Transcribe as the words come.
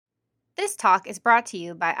This talk is brought to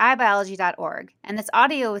you by iBiology.org, and this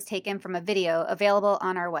audio was taken from a video available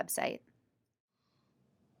on our website.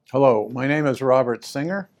 Hello, my name is Robert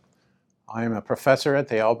Singer. I am a professor at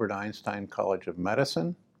the Albert Einstein College of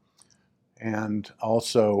Medicine and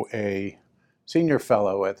also a senior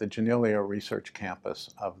fellow at the Janelia Research Campus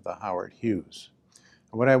of the Howard Hughes.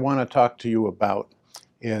 What I want to talk to you about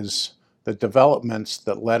is the developments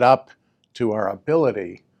that led up to our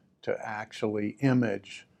ability to actually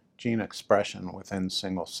image gene expression within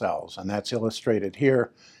single cells. And that's illustrated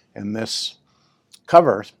here in this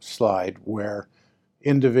cover slide where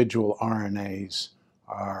individual RNAs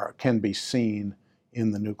can be seen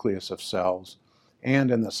in the nucleus of cells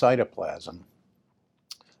and in the cytoplasm.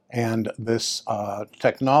 And this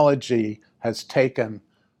technology has taken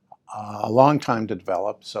a long time to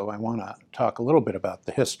develop, so I want to talk a little bit about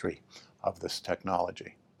the history of this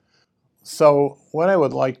technology. So what I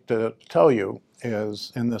would like to tell you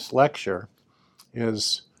is, in this lecture,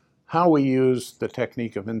 is how we use the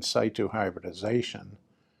technique of in situ hybridization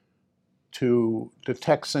to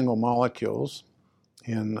detect single molecules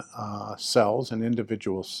in cells, in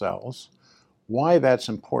individual cells, why that's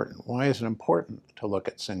important. Why is it important to look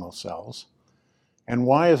at single cells? And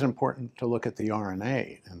why is it important to look at the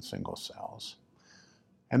RNA in single cells?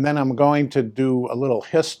 And then I'm going to do a little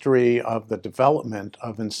history of the development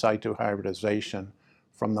of in situ hybridization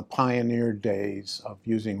from the pioneer days of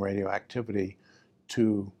using radioactivity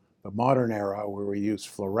to the modern era where we use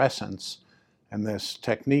fluorescence and this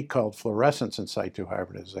technique called fluorescence in situ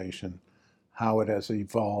hybridization, how it has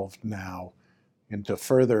evolved now into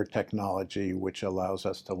further technology which allows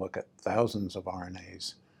us to look at thousands of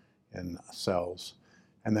RNAs in cells.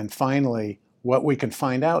 And then finally, what we can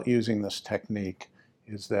find out using this technique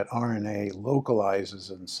is that RNA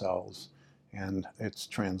localizes in cells and its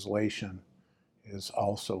translation is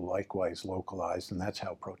also likewise localized, and that's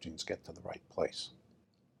how proteins get to the right place.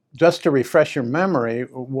 Just to refresh your memory,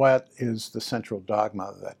 what is the central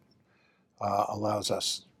dogma that allows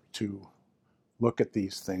us to look at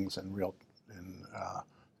these things in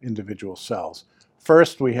individual cells?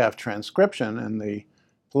 First, we have transcription, and the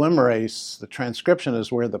polymerase, the transcription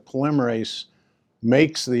is where the polymerase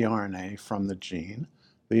makes the RNA from the gene.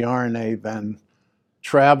 The RNA then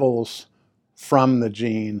travels from the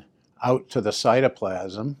gene out to the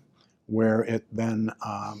cytoplasm, where it then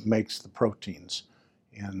makes the proteins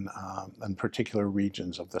in particular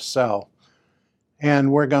regions of the cell.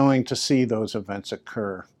 And we're going to see those events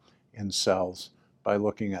occur in cells by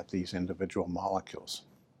looking at these individual molecules.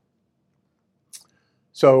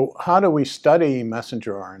 So how do we study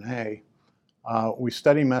messenger RNA? We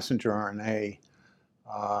study messenger RNA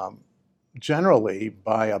generally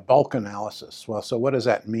by a bulk analysis. Well, so what does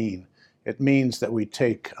that mean? It means that we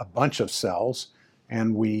take a bunch of cells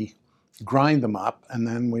and we grind them up, and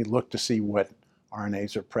then we look to see what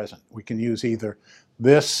RNAs are present. We can use either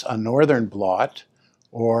this, a northern blot,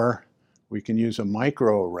 or we can use a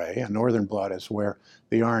microarray. A northern blot is where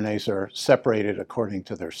the RNAs are separated according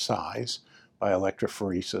to their size by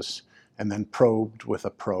electrophoresis and then probed with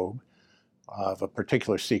a probe of a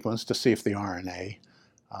particular sequence to see if the RNA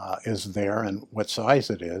is there and what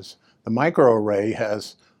size it is. The microarray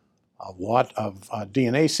has a lot of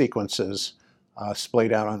DNA sequences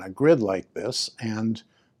splayed out on a grid like this, and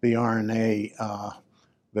the RNA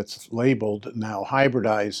that's labeled now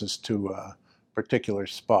hybridizes to a particular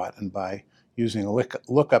spot, and by using a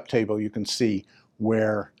lookup table you can see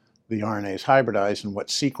where the RNA is hybridized and what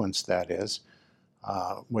sequence that is,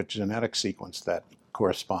 what genetic sequence that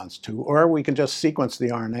corresponds to, or we can just sequence the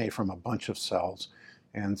RNA from a bunch of cells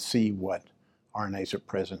and see what RNAs are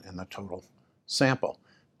present in the total sample.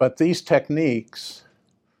 But these techniques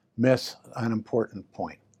miss an important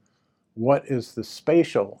point. What is the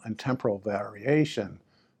spatial and temporal variation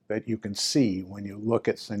that you can see when you look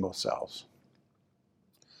at single cells?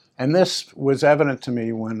 And this was evident to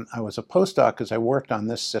me when I was a postdoc, because I worked on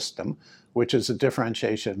this system, which is a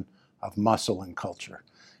differentiation of muscle in culture.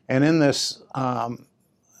 And in this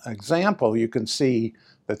example, you can see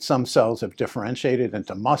that some cells have differentiated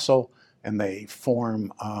into muscle, and they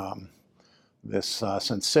form this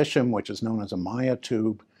syncytium, which is known as a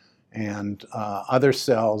myotube, and other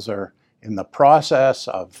cells are in the process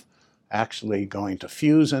of actually going to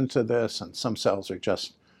fuse into this, and some cells are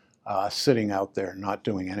just sitting out there not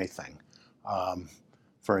doing anything,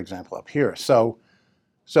 for example up here. So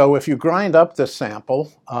if you grind up this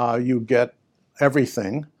sample, you get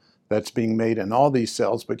everything that's being made in all these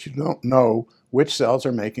cells, but you don't know which cells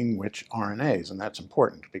are making which RNAs, and that's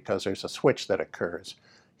important because there's a switch that occurs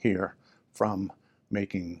here from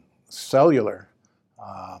making cellular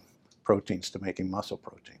proteins to making muscle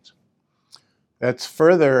proteins. That's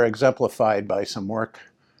further exemplified by some work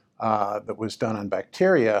that was done on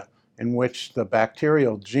bacteria, in which the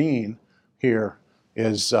bacterial gene here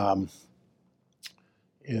is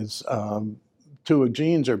two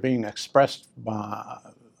genes are being expressed by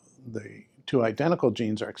the two identical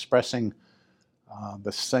genes are expressing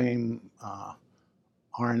the same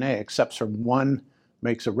RNA, except for one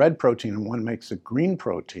makes a red protein and one makes a green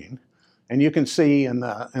protein. And you can see in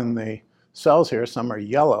the cells here, some are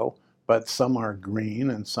yellow, but some are green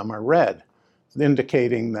and some are red,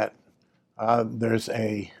 indicating that there's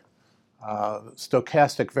a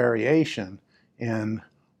stochastic variation in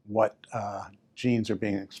what genes are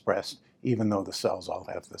being expressed, even though the cells all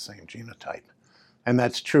have the same genotype. And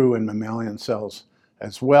that's true in mammalian cells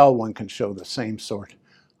as well. One can show the same sort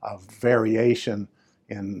of variation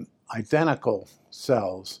in identical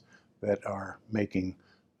cells that are making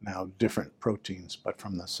now different proteins, but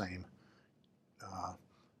from the same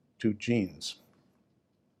two genes.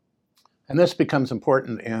 And this becomes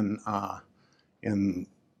important in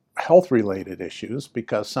health-related issues,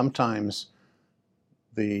 because sometimes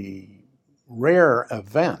the rare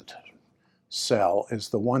event cell is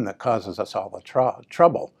the one that causes us all the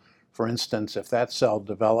trouble. For instance, if that cell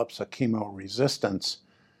develops a chemoresistance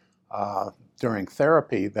during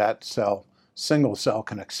therapy, that single cell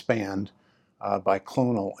can expand by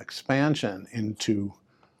clonal expansion into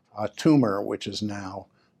a tumor, which is now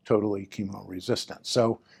totally chemoresistant.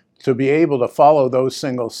 So to be able to follow those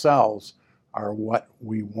single cells are what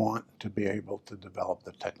we want to be able to develop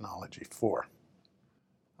the technology for.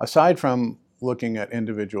 Aside from looking at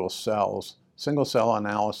individual cells, single cell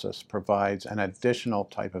analysis provides an additional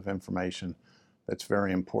type of information that's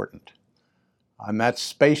very important. And that's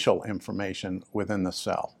spatial information within the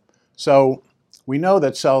cell. So we know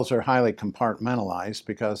that cells are highly compartmentalized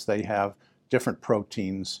because they have different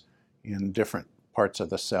proteins in different parts of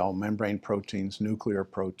the cell: membrane proteins, nuclear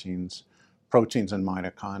proteins, proteins in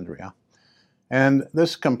mitochondria. And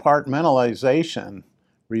this compartmentalization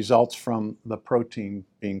results from the protein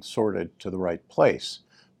being sorted to the right place.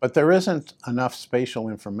 But there isn't enough spatial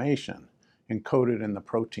information encoded in the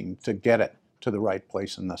protein to get it to the right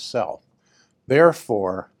place in the cell.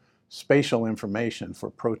 Therefore, spatial information for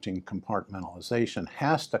protein compartmentalization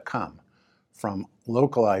has to come from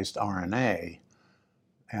localized RNA,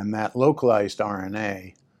 and that localized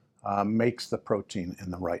RNA makes the protein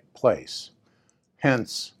in the right place.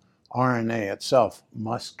 Hence, RNA itself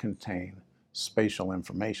must contain spatial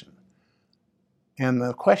information. And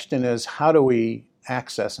the question is, how do we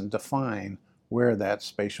access and define where that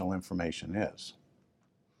spatial information is?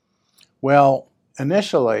 Well,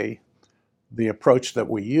 initially, the approach that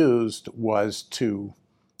we used was to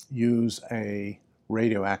use a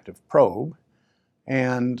radioactive probe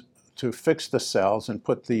and to fix the cells and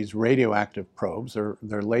put these radioactive probes,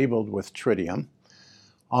 they're labeled with tritium,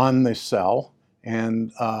 on the cell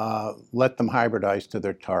and let them hybridize to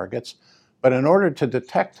their targets. But in order to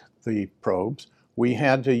detect the probes, we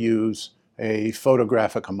had to use a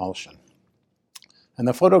photographic emulsion. And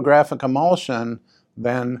the photographic emulsion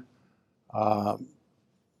then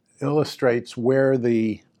illustrates where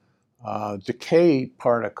the decay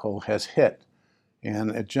particle has hit, and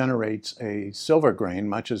it generates a silver grain,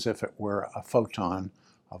 much as if it were a photon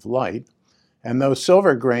of light. And those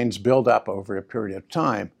silver grains build up over a period of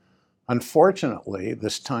time. Unfortunately,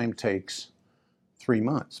 this time takes 3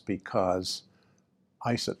 months because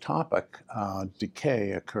isotopic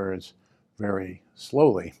decay occurs very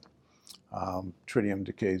slowly. Tritium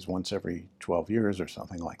decays once every 12 years or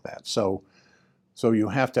something like that. So you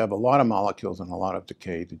have to have a lot of molecules and a lot of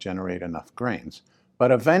decay to generate enough grains.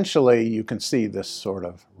 But eventually you can see this sort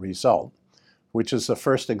of result, which is the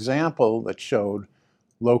first example that showed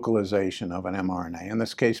localization of an mRNA, in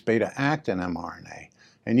this case ß-actin mRNA.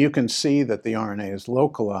 And you can see that the RNA is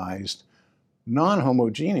localized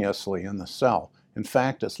non-homogeneously in the cell. In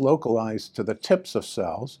fact, it's localized to the tips of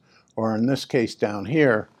cells, or in this case down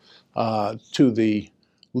here, to the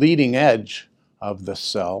leading edge of the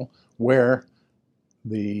cell, where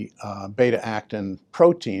the ß-actin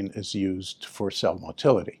protein is used for cell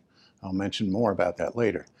motility. I'll mention more about that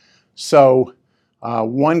later. So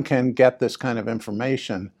one can get this kind of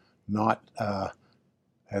information not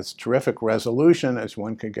as terrific resolution as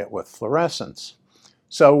one could get with fluorescence.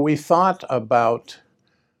 So we thought about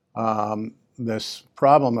this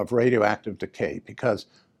problem of radioactive decay, because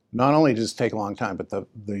not only does it take a long time, but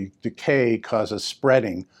the decay causes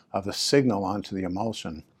spreading of the signal onto the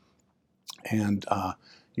emulsion. And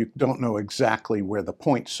you don't know exactly where the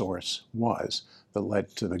point source was that led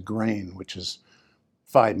to the grain, which is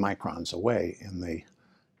 5 microns away in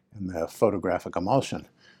the photographic emulsion.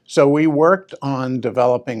 So we worked on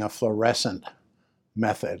developing a fluorescent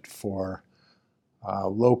method for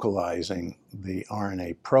localizing the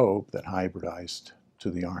RNA probe that hybridized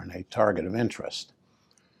to the RNA target of interest.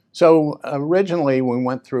 So originally we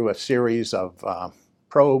went through a series of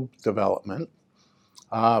probe development.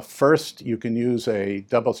 First, you can use a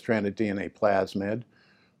double-stranded DNA plasmid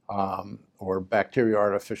or bacterial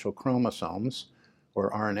artificial chromosomes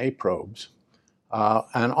or RNA probes.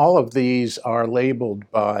 And all of these are labeled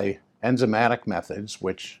by enzymatic methods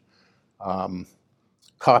which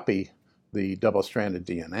copy the double-stranded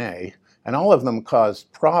DNA, and all of them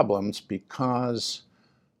caused problems because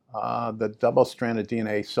the double-stranded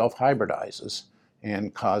DNA self-hybridizes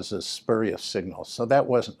and causes spurious signals. So that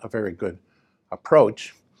wasn't a very good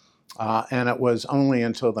approach, and it was only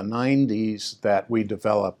until the 90s that we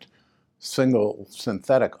developed single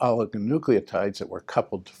synthetic oligonucleotides that were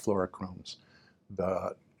coupled to fluorochromes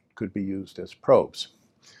that could be used as probes.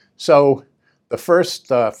 So the first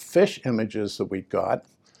fish images that we got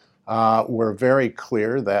were very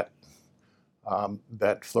clear that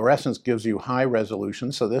that fluorescence gives you high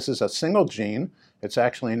resolution. So this is a single gene. It's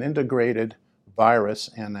actually an integrated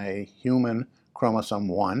virus in a human chromosome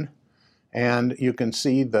 1. And you can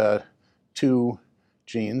see the two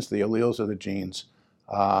genes, the alleles of the genes,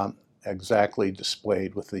 exactly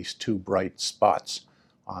displayed with these two bright spots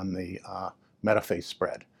on the metaphase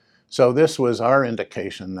spread. So this was our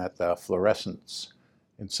indication that the fluorescence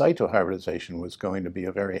in situ hybridization was going to be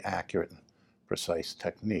a very accurate and precise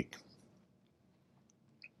technique.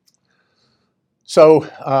 So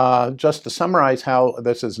just to summarize how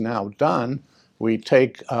this is now done, we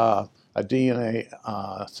take a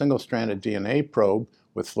single-stranded DNA probe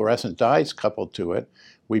with fluorescent dyes coupled to it.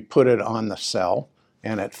 We put it on the cell,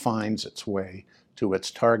 and it finds its way to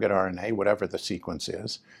its target RNA, whatever the sequence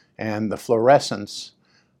is. And the fluorescence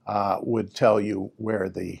would tell you where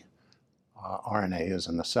the RNA is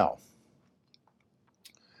in the cell.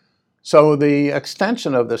 So the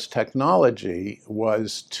extension of this technology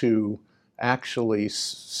was to actually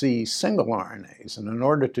see single RNAs. And in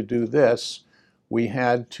order to do this, we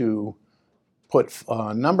had to put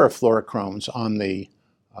a number of fluorochromes on the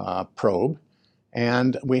probe,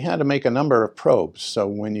 and we had to make a number of probes. So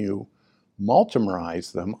when you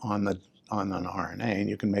multimerize them on an RNA, and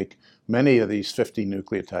you can make many of these 50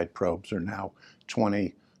 nucleotide probes, or now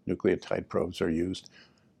 20 nucleotide probes are used,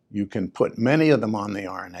 you can put many of them on the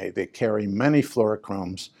RNA. They carry many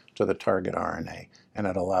fluorochromes to the target RNA, and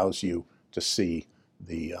it allows you to see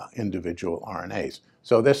the individual RNAs.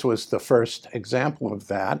 So this was the first example of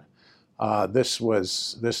that. This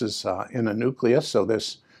is in a nucleus. So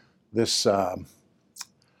this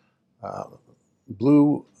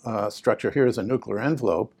blue structure here is a nuclear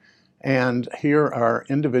envelope, and here are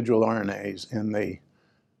individual RNAs in the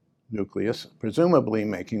nucleus, presumably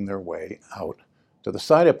making their way out to the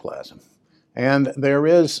cytoplasm. And there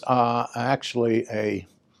is actually a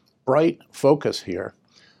bright focus here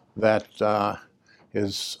that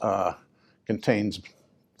contains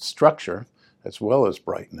structure as well as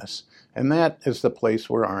brightness, and that is the place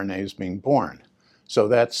where RNA is being born. So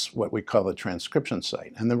that's what we call the transcription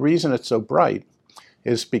site. And the reason it's so bright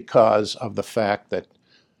is because of the fact that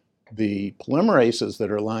the polymerases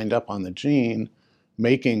that are lined up on the gene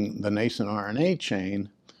making the nascent RNA chain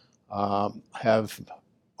are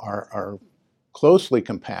closely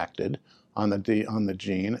compacted on the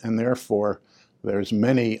gene, and therefore there's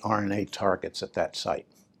many RNA targets at that site.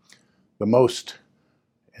 The most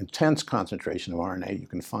intense concentration of RNA you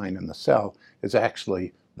can find in the cell is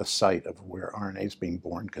actually the site of where RNA is being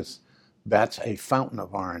born, because that's a fountain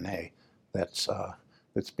of RNA that's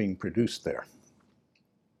being produced there.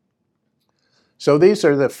 So these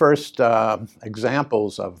are the first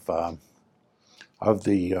examples of the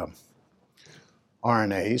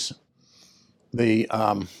RNAs.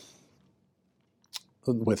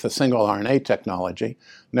 With the single RNA technology.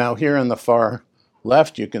 Now here in the far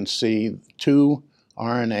left you can see two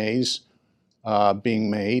RNAs being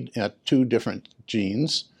made at two different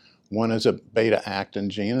genes. One is a ß-actin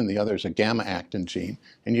gene and the other is a γ-actin gene.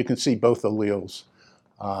 And you can see both alleles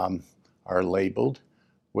are labeled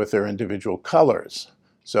with their individual colors.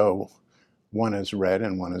 So one is red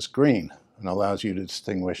and one is green, and allows you to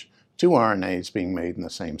distinguish two RNAs being made in the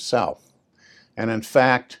same cell. And in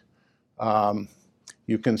fact,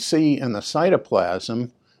 you can see in the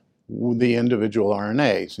cytoplasm the individual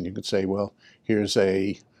RNAs, and you could say, well, here's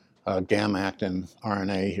a γ-actin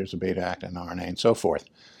RNA, here's a ß-actin RNA, and so forth,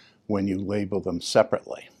 when you label them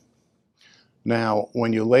separately. Now,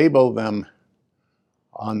 when you label them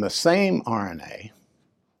on the same RNA,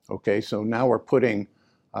 okay, so now we're putting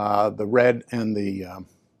the red and the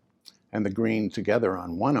green together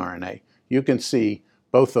on one RNA, you can see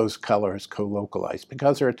both those colors co-localize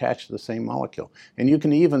because they're attached to the same molecule. And you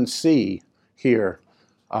can even see here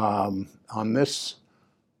on this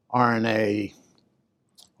RNA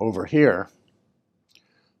over here,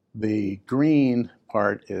 the green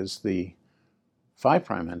part is the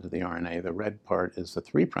 5' end of the RNA, the red part is the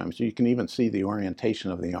 3'. So you can even see the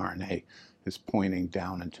orientation of the RNA is pointing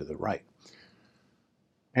down and to the right.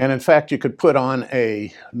 And in fact, you could put on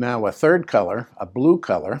now a third color, a blue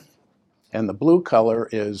color, and the blue color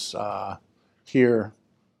is here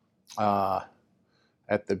at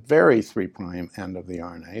the very 3' end of the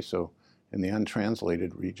RNA, so in the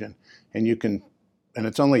untranslated region. And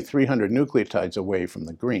it's only 300 nucleotides away from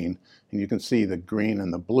the green, and you can see the green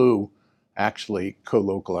and the blue actually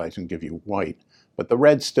co-localize and give you white. But the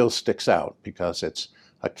red still sticks out because it's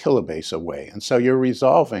a kilobase away. And so you're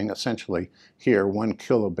resolving essentially here 1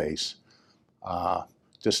 kilobase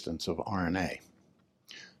distance of RNA.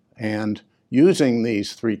 And using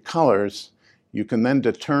these 3 colors, you can then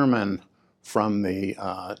determine from the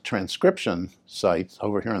transcription sites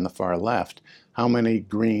over here on the far left how many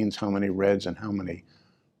greens, how many reds, and how many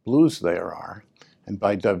blues there are. And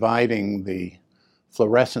by dividing the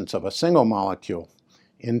fluorescence of a single molecule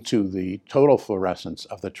into the total fluorescence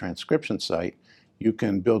of the transcription site, you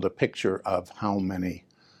can build a picture of how many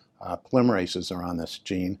polymerases are on this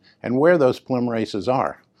gene and where those polymerases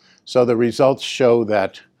are. So the results show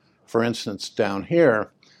that, for instance, down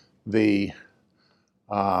here, there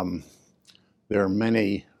are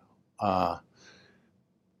many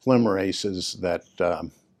polymerases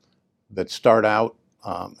that start out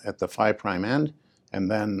at the 5' end, and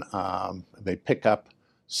then they pick up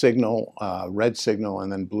signal, red signal,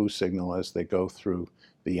 and then blue signal as they go through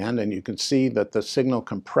the end. And you can see that the signal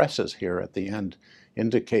compresses here at the end,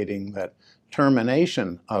 indicating that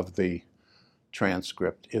termination of the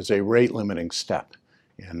transcript is a rate-limiting step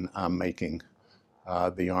in making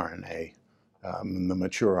the RNA, the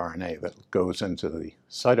mature RNA that goes into the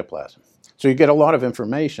cytoplasm. So you get a lot of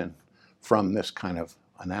information from this kind of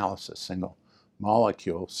analysis, single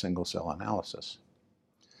molecule, single cell analysis.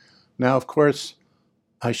 Now, of course,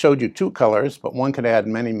 I showed you 2 colors, but one could add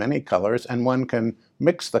many, many colors, and one can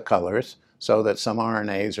mix the colors so that some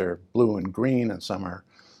RNAs are blue and green, and some are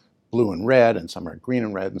blue and red, and some are green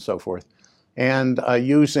and red, and so forth. And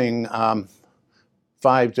using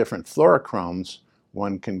 5 different fluorochromes,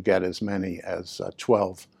 one can get as many as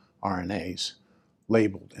 12 RNAs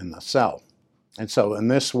labeled in the cell. And so in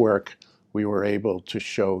this work, we were able to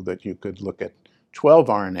show that you could look at 12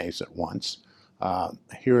 RNAs at once.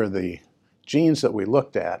 Here are the genes that we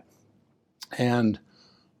looked at. And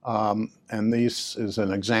this is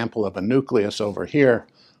an example of a nucleus over here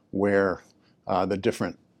where the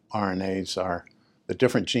different RNAs are, the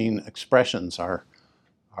different gene expressions are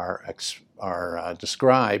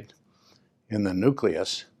described in the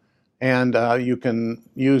nucleus. And you can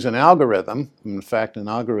use an algorithm. In fact, an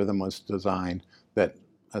algorithm was designed that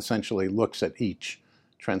essentially looks at each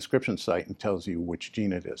transcription site and tells you which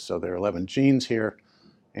gene it is. So there are 11 genes here,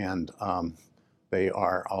 and they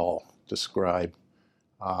are all described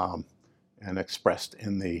and expressed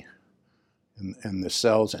in the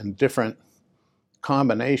cells in different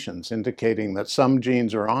combinations, indicating that some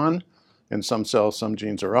genes are on in some cells, some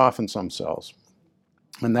genes are off in some cells.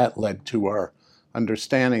 And that led to our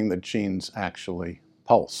understanding that genes actually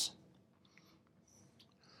pulse.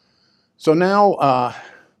 So now,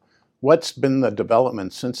 what's been the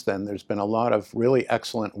development since then? There's been a lot of really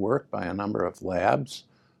excellent work by a number of labs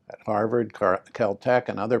at Harvard, Caltech,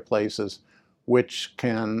 and other places, which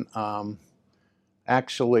can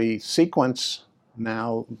actually sequence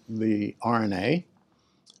now the RNA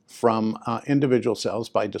from individual cells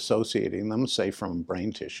by dissociating them, say from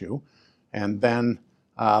brain tissue, and then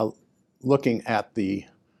looking at the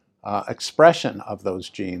expression of those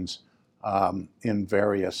genes in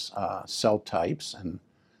various cell types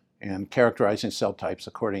and characterizing cell types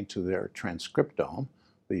according to their transcriptome,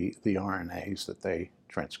 the RNAs that they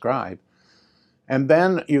transcribe. And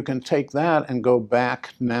then you can take that and go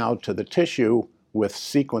back now to the tissue with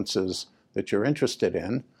sequences that you're interested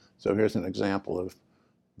in. So here's an example of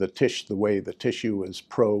the way the tissue is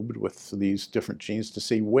probed with these different genes to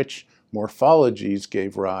see which morphologies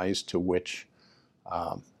gave rise to which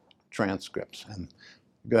transcripts. And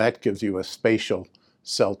that gives you a spatial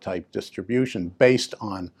cell type distribution based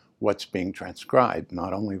on what's being transcribed,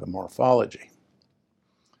 not only the morphology.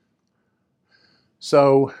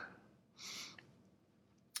 So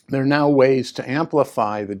there are now ways to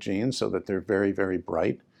amplify the genes so that they're very, very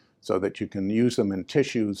bright, so that you can use them in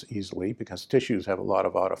tissues easily, because tissues have a lot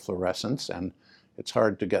of autofluorescence, and it's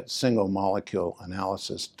hard to get single molecule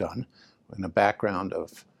analysis done in a background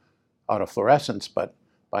of autofluorescence. But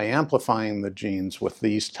by amplifying the genes with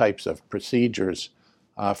these types of procedures.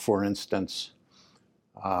 For instance,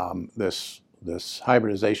 this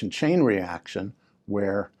hybridization chain reaction,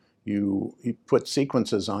 where you put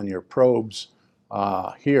sequences on your probes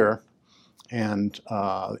here, and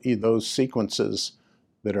those sequences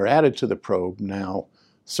that are added to the probe now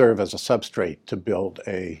serve as a substrate to build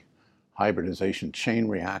a hybridization chain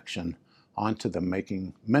reaction onto them,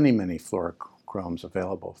 making many, many fluorochromes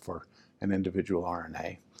available for an individual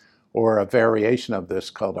RNA. Or a variation of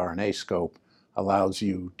this called RNA-scope allows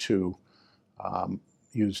you to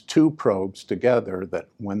use two probes together that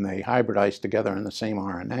when they hybridize together in the same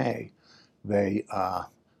RNA, they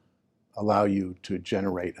allow you to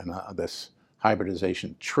generate this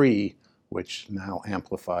hybridization tree, which now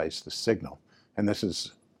amplifies the signal. And this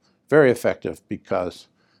is very effective because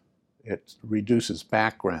it reduces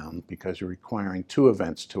background, because you're requiring two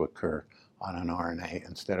events to occur on an RNA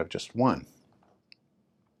instead of just one.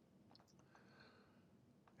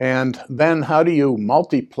 And then how do you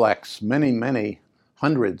multiplex many, many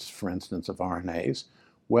hundreds, for instance, of RNAs?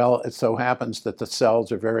 Well, it so happens that the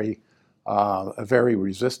cells are very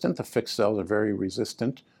resistant. The fixed cells are very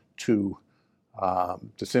resistant to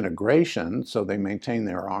disintegration, so they maintain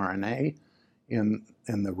their RNA in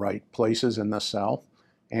the right places in the cell.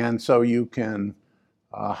 And so you can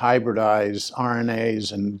hybridize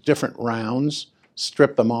RNAs in different rounds,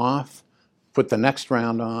 strip them off, put the next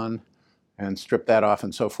round on, and strip that off,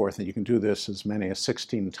 and so forth. And you can do this as many as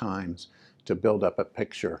 16 times to build up a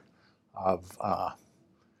picture of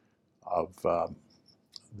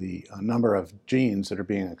the number of genes that are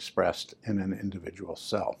being expressed in an individual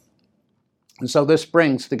cell. And so this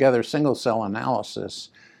brings together single-cell analysis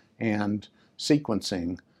and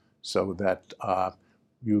sequencing so that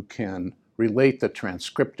you can relate the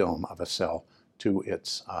transcriptome of a cell to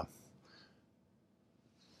its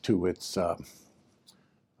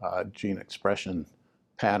gene expression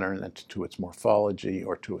pattern, and to its morphology,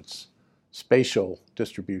 or to its spatial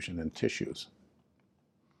distribution in tissues.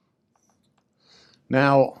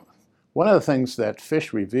 Now, one of the things that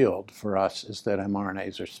fish revealed for us is that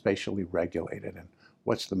mRNAs are spatially regulated, and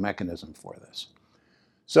what's the mechanism for this?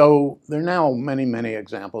 So there are now many, many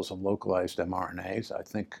examples of localized mRNAs. I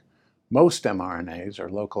think most mRNAs are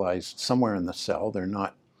localized somewhere in the cell. They're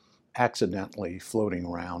not accidentally floating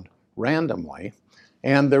around randomly.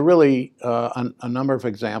 And there are really a number of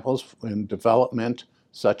examples in development,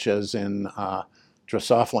 such as in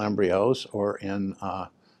Drosophila embryos or in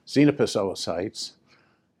xenopus oocytes.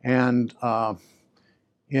 And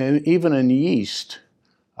even in yeast,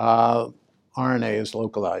 RNA is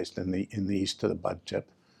localized in the yeast to the bud tip.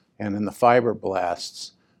 And in the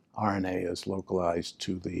fibroblasts, RNA is localized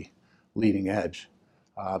to the leading edge.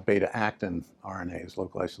 Beta-actin RNA is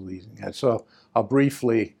localized to the leading edge. So I'll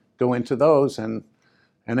briefly go into those and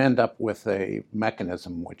end up with a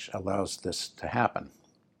mechanism which allows this to happen.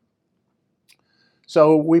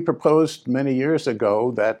 So we proposed many years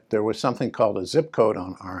ago that there was something called a zip code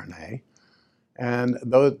on RNA, and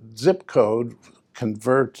the zip code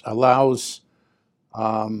allows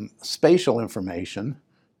spatial information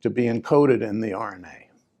to be encoded in the RNA.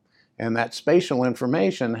 And that spatial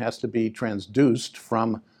information has to be transduced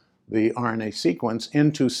from the RNA sequence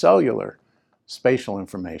into cellular spatial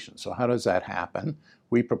information. So how does that happen?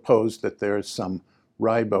 We proposed that there's some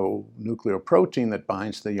ribonucleoprotein that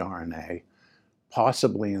binds to the RNA,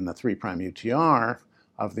 possibly in the 3' UTR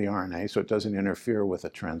of the RNA, so it doesn't interfere with the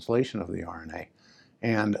translation of the RNA.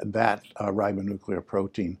 And that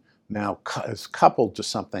ribonucleoprotein now is coupled to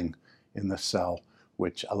something in the cell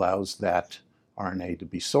which allows that RNA to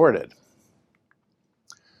be sorted.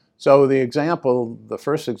 So the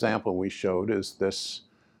first example we showed is this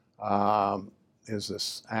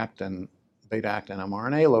beta-actin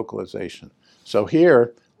mRNA localization. So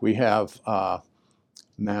here we have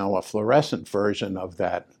now a fluorescent version of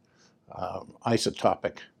that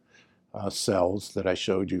isotopic cells that I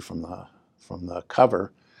showed you from the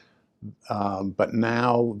cover. But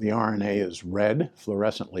now the RNA is red,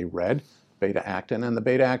 fluorescently red, beta-actin, and the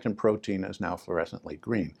beta-actin protein is now fluorescently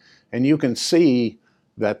green. And you can see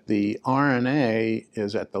that the RNA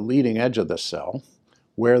is at the leading edge of the cell,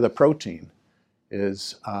 where the protein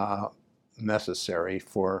is necessary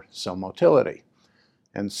for cell motility.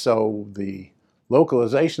 And so the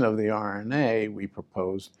localization of the RNA, we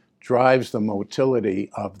proposed, drives the motility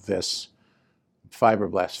of this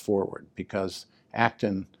fibroblast forward, because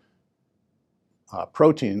actin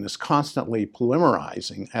protein is constantly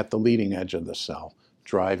polymerizing at the leading edge of the cell,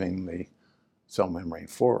 driving the cell membrane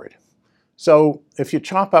forward. So if you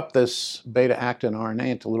chop up this beta-actin RNA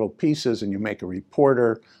into little pieces and you make a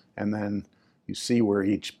reporter, and then you see where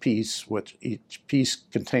each piece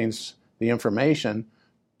contains the information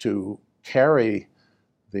to carry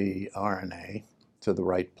the RNA to the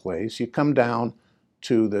right place. You come down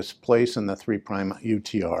to this place in the 3'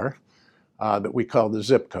 UTR that we call the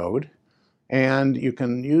zip code. And you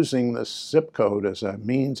can, using this zip code as a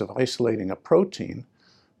means of isolating a protein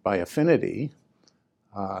by affinity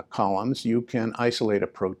columns, you can isolate a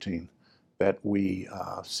protein that we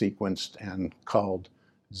sequenced and called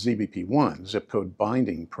ZBP1, zip code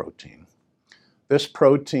binding protein. This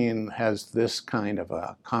protein has this kind of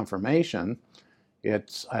a conformation.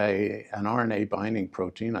 It's an RNA binding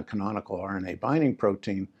protein, a canonical RNA binding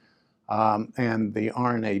protein, and the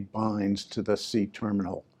RNA binds to the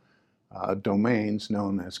C-terminal domains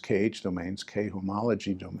known as KH domains,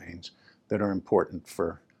 K-homology domains, that are important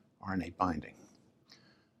for RNA binding.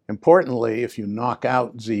 Importantly, if you knock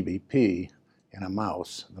out ZBP in a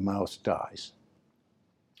mouse, the mouse dies.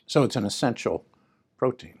 So it's an essential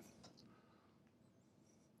protein.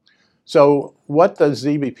 So what does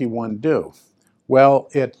ZBP1 do? Well,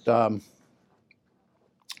 it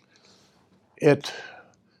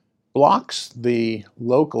blocks the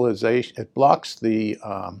localization, it blocks the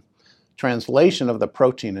translation of the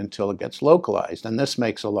protein until it gets localized. And this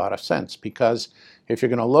makes a lot of sense, because if you're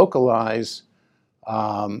going to localize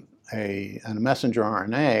a messenger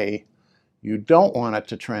RNA, you don't want it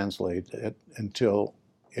to translate it until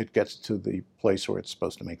it gets to the place where it's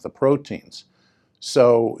supposed to make the proteins.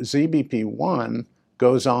 So ZBP1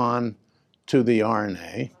 goes on to the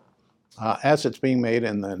RNA as it's being made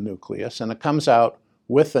in the nucleus, and it comes out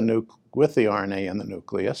with the RNA in the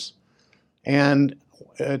nucleus, and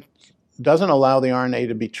it doesn't allow the RNA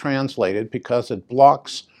to be translated because it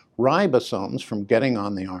blocks ribosomes from getting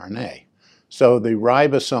on the RNA. So the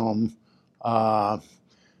ribosome 60S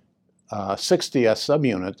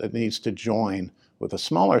subunit that needs to join with a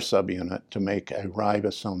smaller subunit to make a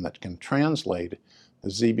ribosome that can translate, the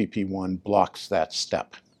ZBP1 blocks that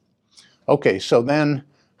step. Okay, so then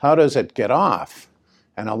how does it get off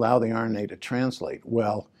and allow the RNA to translate?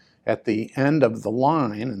 Well, at the end of the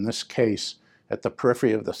line, in this case at the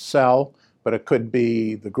periphery of the cell, but it could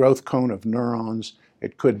be the growth cone of neurons,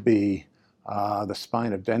 it could be the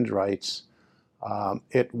spine of dendrites,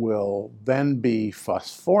 it will then be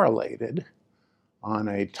phosphorylated on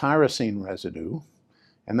a tyrosine residue,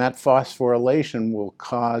 and that phosphorylation will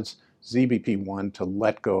cause ZBP1 to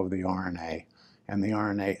let go of the RNA, and the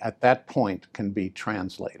RNA at that point can be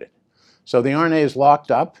translated. So the RNA is locked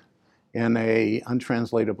up in an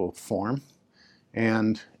untranslatable form,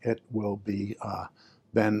 and it will be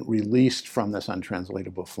then released from this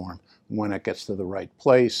untranslatable form when it gets to the right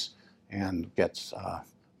place and gets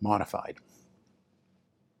modified.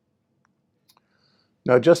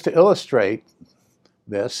 Now, just to illustrate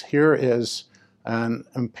this, here is an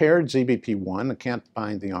impaired ZBP1 that can't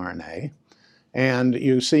bind the RNA, and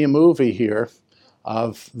you see a movie here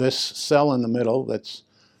of this cell in the middle that's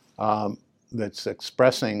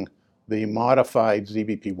expressing the modified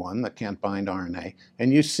ZBP1 that can't bind RNA,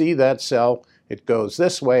 and you see that cell, it goes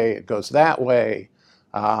this way, it goes that way,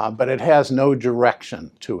 but it has no direction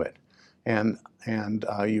to it. And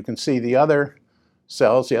you can see the other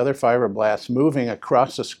cells, the other fibroblasts, moving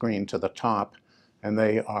across the screen to the top, and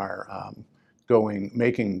they are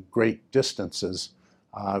making great distances.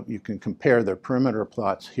 You can compare their perimeter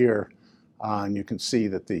plots here, and you can see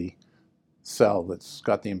that the cell that's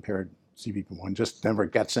got the impaired ZBP1 just never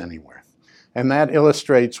gets anywhere. And that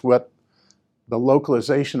illustrates what the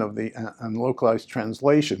localization of the unlocalized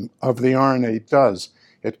translation of the RNA does.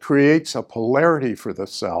 It creates a polarity for the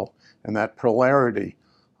cell, and that polarity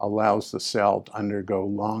allows the cell to undergo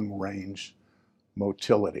long-range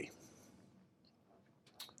motility,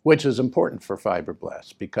 which is important for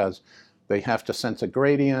fibroblasts because they have to sense a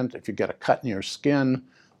gradient. If you get a cut in your skin,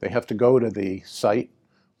 they have to go to the site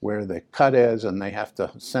where the cut is, and they have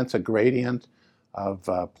to sense a gradient of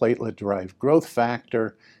platelet-derived growth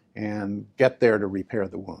factor and get there to repair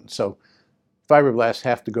the wound. So fibroblasts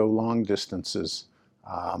have to go long distances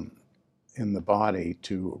in the body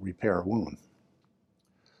to repair a wound.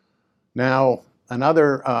 Now,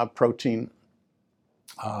 another protein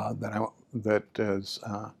that is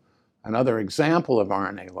another example of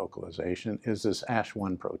RNA localization is this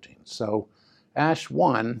ASH1 protein. So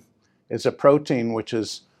ASH1 is a protein which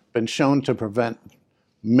has been shown to prevent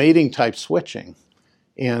mating type switching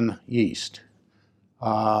in yeast,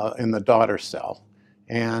 in the daughter cell.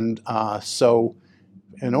 And so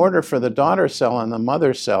in order for the daughter cell and the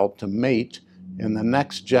mother cell to mate in the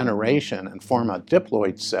next generation and form a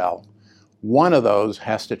diploid cell, one of those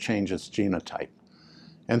has to change its genotype.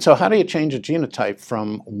 And so how do you change a genotype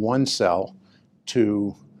from one cell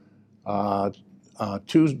to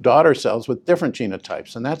two daughter cells with different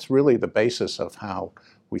genotypes. And that's really the basis of how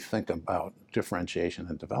we think about differentiation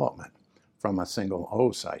and development from a single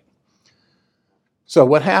oocyte. So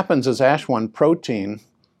what happens is ASH1 protein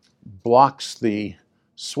blocks the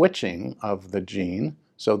switching of the gene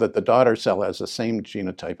so that the daughter cell has the same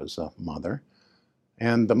genotype as the mother,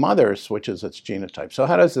 and the mother switches its genotype. So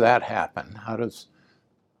how does that happen? How does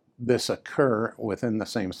this occur within the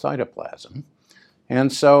same cytoplasm?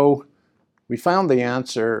 And so we found the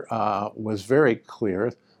answer was very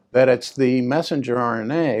clear, that it's the messenger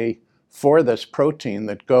RNA for this protein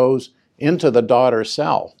that goes into the daughter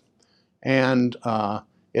cell. And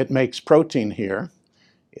it makes protein here,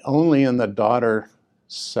 only in the daughter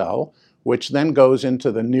cell, which then goes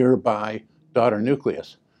into the nearby daughter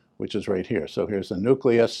nucleus, which is right here. So here's the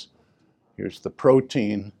nucleus, here's the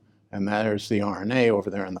protein, and there's the RNA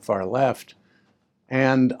over there on the far left.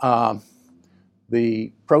 And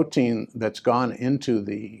the protein that's gone into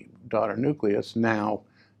the daughter nucleus now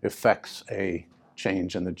affects a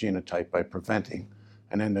change in the genotype by preventing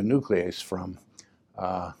an endonuclease from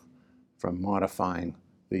modifying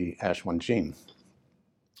the ASH1 gene.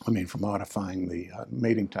 From modifying the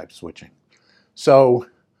mating type switching. So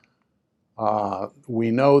we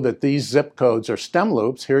know that these zip codes are stem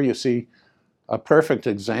loops. Here you see a perfect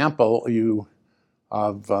example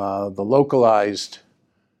of the localized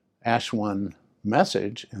ASH1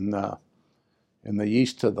 message in the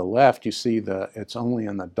yeast to the left. You see it's only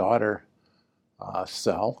in the daughter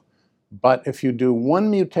cell, but if you do one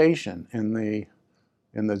mutation in the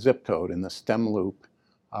zip code in the stem loop,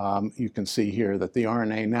 you can see here that the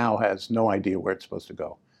RNA now has no idea where it's supposed to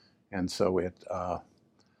go, and so it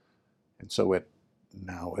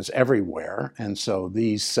now is everywhere, and so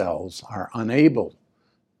these cells are unable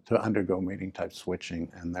to undergo mating type switching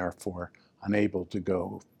and therefore unable to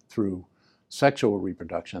go through sexual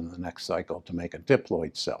reproduction in the next cycle to make a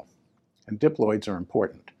diploid cell. And diploids are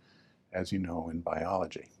important, as you know, in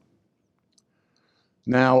biology.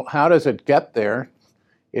 Now, how does it get there?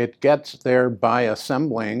 It gets there by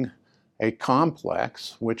assembling a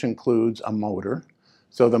complex which includes a motor.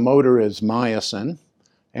 So the motor is myosin,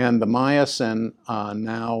 and the myosin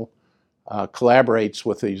now collaborates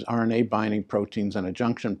with these RNA binding proteins and a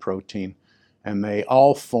junction protein, and they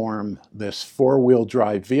all form this four-wheel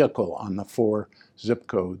drive vehicle on the 4 zip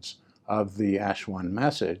codes of the ASH1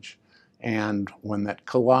 message. And when that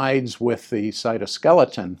collides with the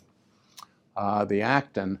cytoskeleton, the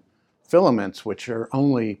actin, filaments, which are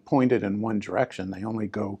only pointed in one direction, they only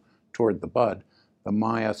go toward the bud. The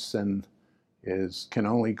myosin can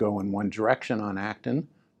only go in one direction on actin,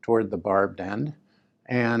 toward the barbed end,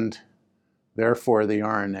 and therefore the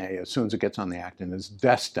RNA, as soon as it gets on the actin, is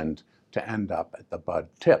destined to end up at the bud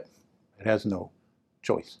tip. It has no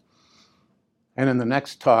choice. And in the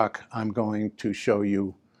next talk, I'm going to show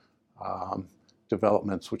you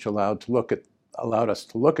developments which allowed us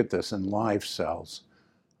to look at this in live cells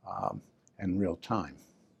in real time.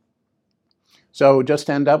 So just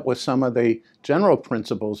to end up with some of the general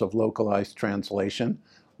principles of localized translation,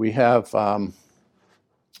 we have,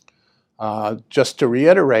 just to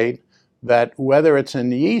reiterate, that whether it's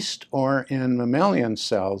in yeast or in mammalian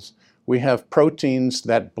cells, we have proteins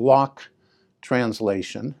that block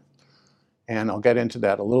translation. And I'll get into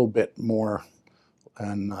that a little bit more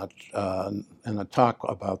in a talk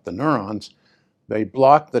about the neurons. They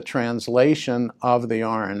block the translation of the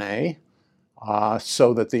RNA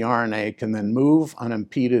so that the RNA can then move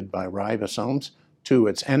unimpeded by ribosomes to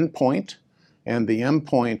its endpoint. And the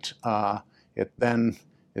endpoint, it then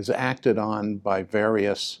is acted on by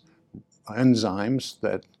various enzymes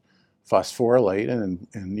that phosphorylate, and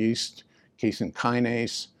in yeast, casein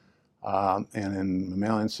kinase, and in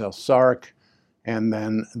mammalian cells, SARC, and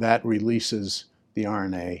then that releases the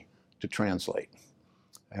RNA to translate.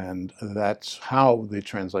 And that's how the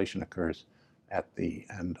translation occurs at the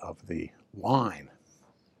end of the line.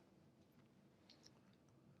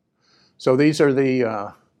 So these are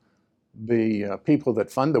the people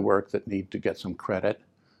that fund the work that need to get some credit.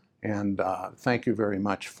 And thank you very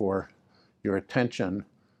much for your attention.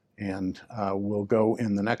 And we'll go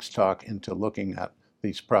in the next talk into looking at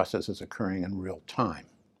these processes occurring in real time.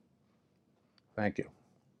 Thank you.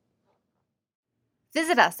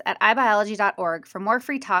 Visit us at iBiology.org for more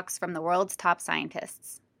free talks from the world's top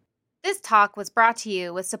scientists. This talk was brought to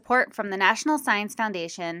you with support from the National Science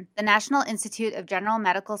Foundation, the National Institute of General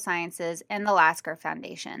Medical Sciences, and the Lasker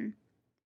Foundation.